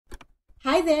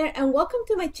Hi there and welcome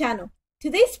to my channel.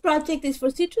 Today's project is for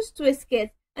Citrus Twist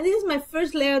kits, and this is my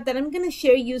first layout that I'm going to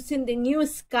share using the new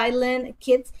SKyland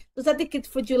kits. Those are the kits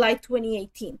for July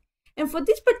 2018. And for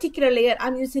this particular layout,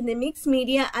 I'm using the mixed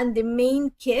media and the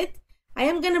main kit. I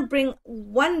am going to bring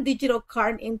one digital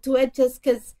card into it just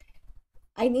because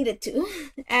I needed to.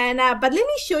 But let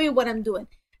me show you what I'm doing.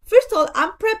 First of all,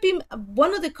 I'm prepping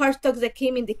one of the cardstocks that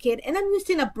came in the kit, and I'm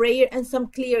using a brayer and some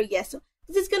clear gesso.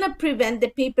 This is going to prevent the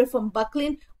paper from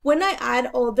buckling when I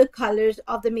add all the colors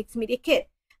of the mixed media kit.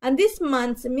 And this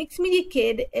month's mixed media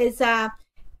kit is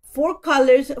 4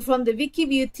 colors from the Vicky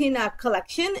Beauty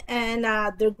collection, and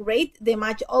they're great. They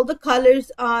match all the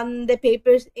colors on the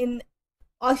papers in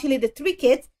actually the 3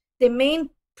 kits: the main,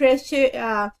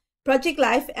 pressure, Project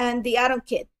Life, and the add-on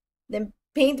kit. The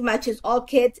paint matches all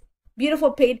kits.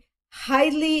 Beautiful paint,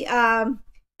 highly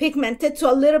pigmented,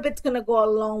 so a little bit's going to go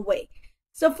a long way.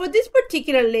 So for this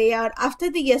particular layout,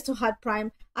 after the Gesso Hot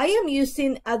Prime, I am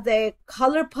using the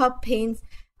ColourPop paints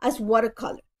as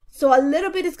watercolor. So a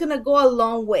little bit is going to go a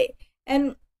long way.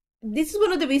 And this is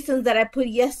one of the reasons that I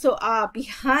put Gesso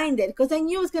behind it, because I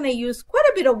knew it was going to use quite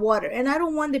a bit of water, and I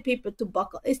don't want the paper to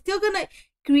buckle. It's still going to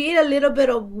create a little bit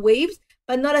of waves,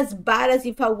 but not as bad as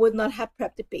if I would not have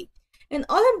prepped the page. And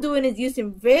all I'm doing is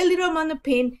using very little amount of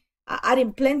paint,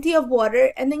 adding plenty of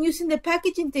water, and then using the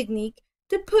packaging technique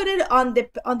to put it on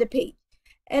the page.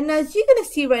 And as you're gonna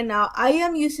see right now, I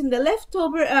am using the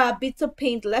leftover bits of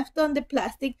paint left on the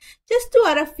plastic just to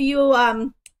add a few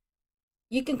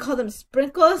you can call them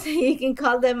sprinkles, you can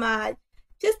call them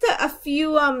just a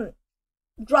few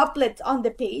droplets on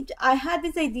the page. I had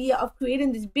this idea of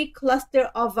creating this big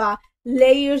cluster of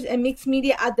layers and mixed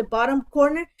media at the bottom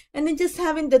corner, and then just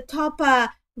having the top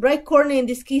right corner, in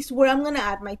this case, where I'm gonna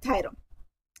add my title.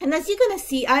 And as you're going to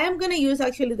see, I am going to use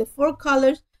actually the 4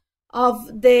 colors of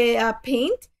the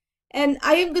paint. And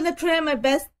I am going to try my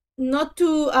best not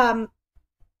to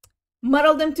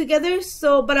muddle them together.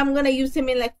 But I'm going to use them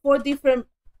in like 4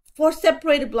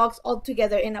 separated blocks all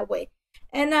together in a way.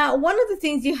 And one of the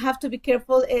things you have to be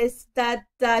careful is that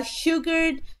the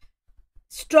sugared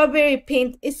strawberry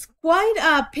paint is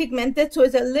quite pigmented. So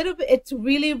it's a little bit, it's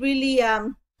really, really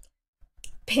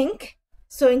pink.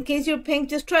 So in case you're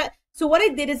pink, just try. So what I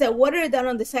did is I watered it down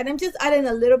on the side. I'm just adding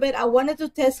a little bit. I wanted to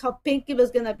test how pink it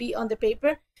was going to be on the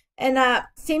paper. And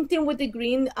same thing with the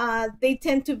green. They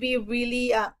tend to be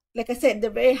really, like I said,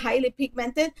 they're very highly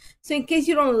pigmented. So in case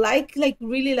you don't like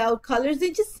really loud colors,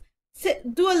 then just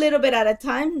do a little bit at a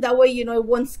time. That way, you know, it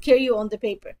won't scare you on the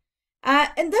paper.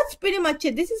 And that's pretty much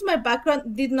it. This is my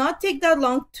background. Did not take that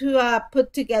long to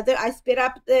put together. I sped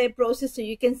up the process so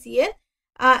you can see it.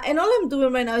 And all I'm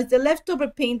doing right now is the leftover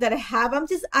paint that I have. I'm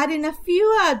just adding a few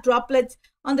droplets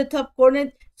on the top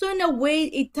corner. So in a way,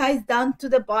 it ties down to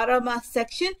the bottom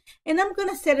section. And I'm going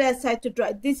to set it aside to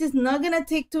dry. This is not going to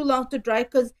take too long to dry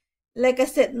because, like I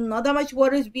said, not that much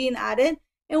water is being added.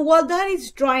 And while that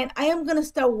is drying, I am going to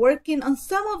start working on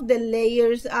some of the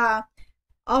layers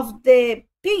of the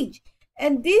page.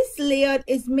 And this layout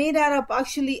is made out of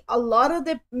actually a lot of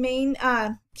the main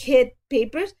kit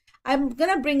papers. I'm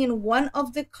going to bring in one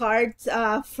of the cards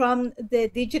from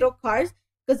the digital cards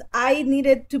because I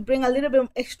needed to bring a little bit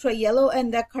extra yellow,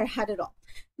 and that card had it all.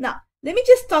 Now, let me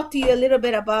just talk to you a little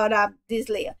bit about this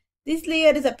layout. This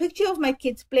layout is a picture of my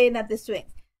kids playing at the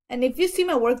swings. And if you see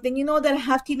my work, then you know that I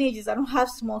have teenagers. I don't have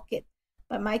small kids.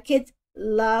 But my kids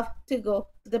love to go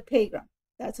to the playground.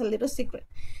 That's a little secret.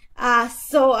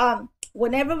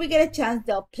 Whenever we get a chance,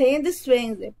 they'll play in the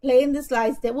swings, they play in the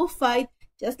slides, they will fight.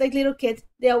 Just like little kids,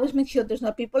 they always make sure there's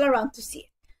no people around to see it.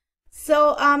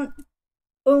 So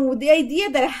the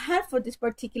idea that I had for this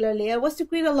particular layout was to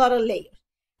create a lot of layers.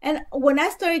 And when I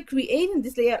started creating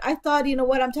this layout, I thought, you know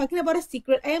what, I'm talking about a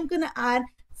secret. I am going to add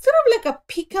sort of like a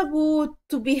peekaboo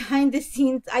to behind the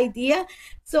scenes idea.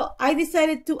 So I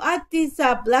decided to add this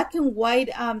black and white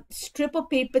strip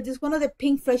of paper. This is one of the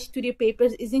Pink Fresh Studio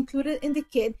papers, is included in the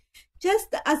kit,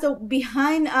 just as a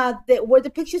behind where the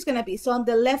picture is going to be, so on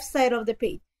the left side of the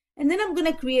page. And then I'm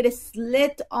going to create a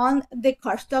slit on the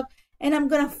cardstock, and I'm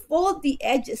going to fold the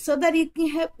edges so that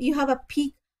you have a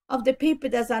peek of the paper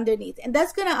that's underneath. And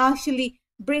that's going to actually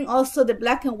bring also the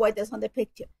black and white that's on the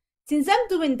picture. Since I'm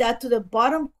doing that to the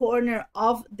bottom corner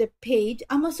of the page,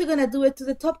 I'm also going to do it to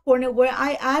the top corner where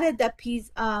I added that piece,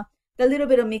 the little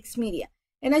bit of mixed media.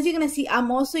 And as you're going to see, I'm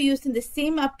also using the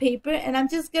same paper, and I'm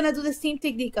just going to do the same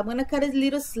technique. I'm going to cut a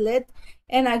little slit,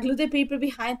 and I glue the paper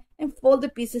behind and fold the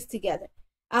pieces together.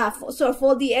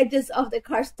 Fold the edges of the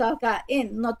cardstock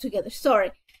in, not together,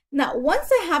 sorry. Now,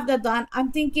 once I have that done,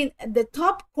 I'm thinking the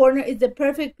top corner is the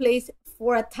perfect place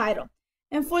for a title.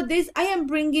 And for this, I am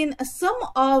bringing some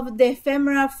of the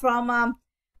ephemera from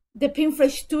the Pink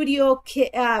Fresh Studio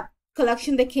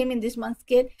collection that came in this month's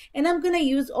kit. And I'm going to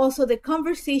use also the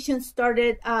Conversation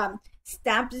Started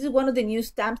stamp. This is one of the new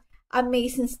stamps.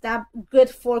 Amazing stamp, good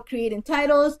for creating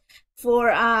titles,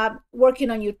 for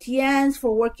working on your TNs,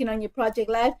 for working on your project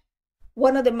live.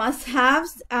 One of the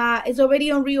must-haves is already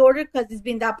on reorder because it's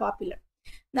been that popular.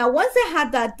 Now, once I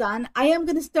had that done, I am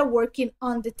going to start working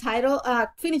on the title,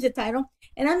 finish the title,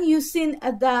 and I'm using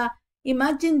the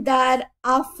Imagine That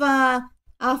alphas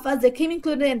that came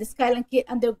included in the SKyland kit,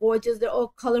 and they're gorgeous. They're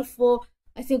all colorful.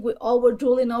 I think we all were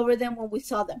drooling over them when we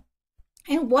saw them.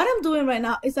 And what I'm doing right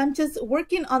now is I'm just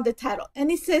working on the title,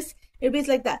 and it reads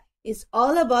like that. It's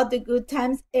all about the good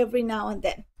times every now and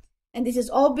then. And this is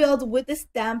all built with the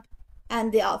stamp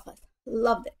and the alphas.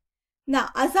 Loved it. Now,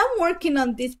 as I'm working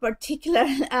on this particular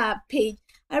page,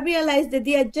 I realized that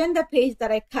the agenda page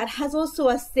that I cut has also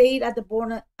a saying at the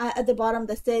bottom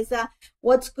that says,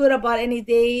 what's good about any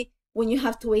day when you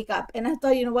have to wake up. And I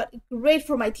thought, you know what, great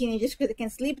for my teenagers because they can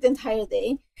sleep the entire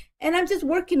day. And I'm just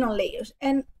working on layers.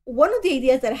 And one of the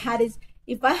ideas that I had is,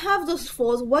 if I have those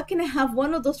folds, what can I have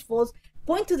one of those folds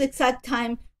point to the exact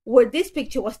time where this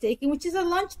picture was taken, which is at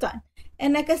lunchtime.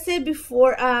 And like I said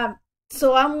before,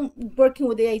 so I'm working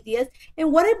with the ideas.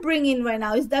 And what I bring in right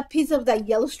now is that piece of that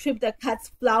yellow strip that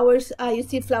cuts flowers. You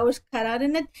see flowers cut out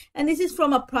in it. And this is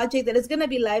from a project that is going to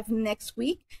be live next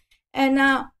week. And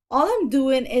all I'm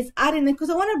doing is adding it because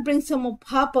I want to bring some more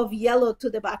pop of yellow to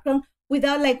the background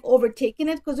without like overtaking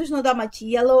it, because there's not that much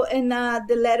yellow in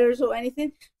the letters or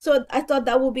anything. So I thought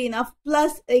that would be enough.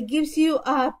 Plus it gives you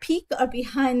a peek or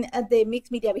behind the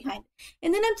mixed media behind.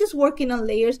 And then I'm just working on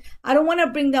layers. I don't want to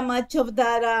bring that much of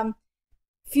that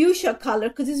fuchsia color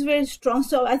because it's very strong,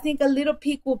 so I think a little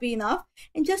peak will be enough.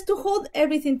 And just to hold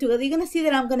everything together, you're gonna see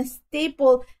that I'm gonna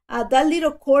staple that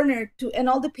little corner to and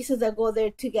all the pieces that go there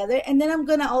together, and then I'm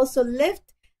gonna also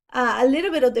lift a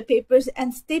little bit of the papers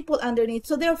and staple underneath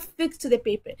so they're fixed to the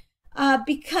paper.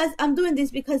 Because I'm doing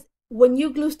this because when you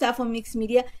glue stuff on mixed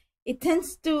media, it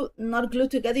tends to not glue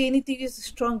together. You need to use a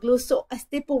strong glue, so a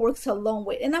staple works a long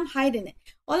way. And I'm hiding it.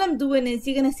 All I'm doing is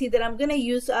you're gonna see that I'm gonna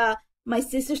use my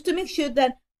scissors to make sure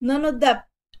that none of the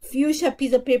fuchsia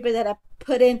piece of paper that I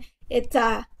put in, it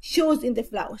shows in the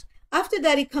flowers. After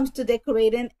that, it comes to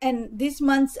decorating, and this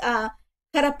month's cut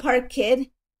apart kit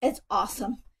is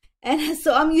awesome. And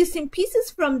so I'm using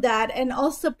pieces from that, and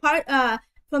also part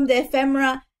from the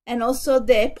ephemera, and also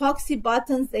the epoxy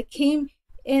buttons that came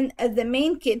in the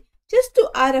main kit, just to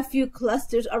add a few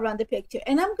clusters around the picture.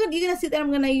 And you're gonna see that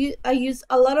I'm gonna use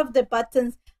a lot of the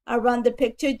buttons around the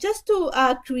picture just to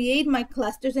create my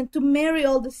clusters and to marry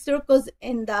all the circles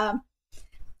in the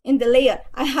layer.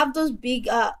 I have those big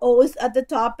O's at the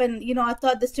top, and you know, I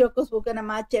thought the circles were gonna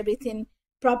match everything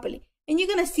properly. And you're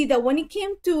gonna see that when it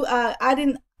came to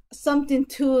adding something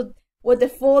to what the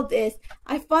fold is,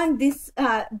 I found this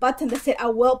button that said a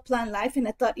well-planned life, and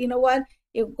I thought, you know what,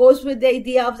 it goes with the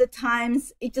idea of the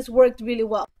times. It just worked really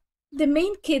well. The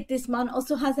main kit this month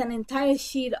also has an entire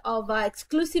sheet of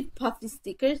exclusive puffy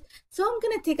stickers, so I'm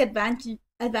going to take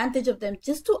advantage of them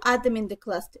just to add them in the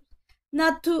cluster.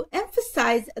 Now, to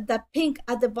emphasize the pink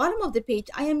at the bottom of the page,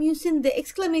 I am using the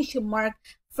exclamation mark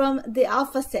from the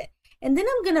alpha set. And then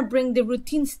I'm going to bring the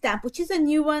routine stamp, which is a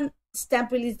new one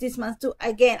stamp released this month too.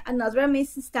 Again, another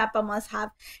amazing stamp I must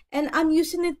have. And I'm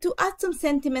using it to add some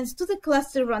sentiments to the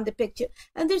cluster around the picture.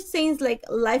 And there's sayings like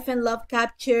life and love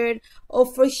captured, or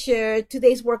for sure,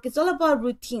 today's work. It's all about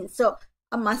routine, so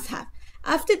a must have.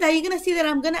 After that, you're going to see that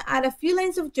I'm going to add a few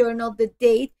lines of journal, the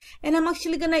date, and I'm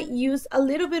actually going to use a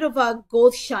little bit of a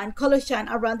gold shine, color shine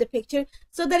around the picture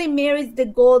so that it marries the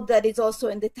gold that is also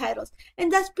in the titles.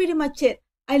 And that's pretty much it.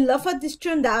 I love how this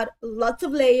turned out. Lots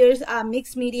of layers,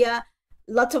 mixed media,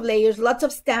 lots of layers, lots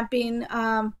of stamping.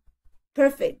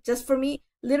 Perfect. Just for me,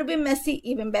 a little bit messy,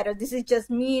 even better. This is just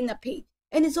me in a page.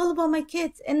 And it's all about my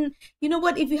kids. And you know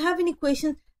what? If you have any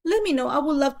questions, let me know. I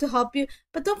would love to help you.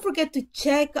 But don't forget to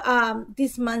check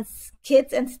this month's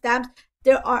kits and stamps.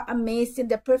 They are amazing.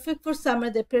 They're perfect for summer.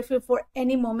 They're perfect for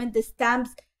any moment. The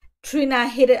stamps, Trina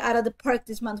hit it out of the park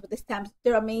this month with the stamps.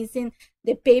 They're amazing.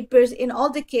 The papers in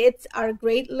all the kits are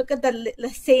great. Look at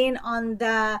the saying on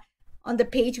the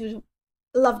page. We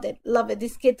loved it. Love it.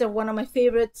 These kits are one of my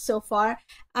favorites so far.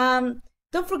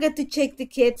 Don't forget to check the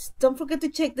kits. Don't forget to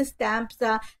check the stamps.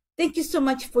 Thank you so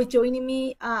much for joining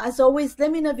me. As always,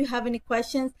 let me know if you have any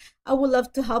questions. I would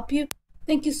love to help you.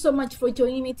 Thank you so much for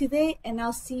joining me today, and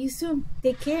I'll see you soon.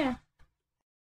 Take care.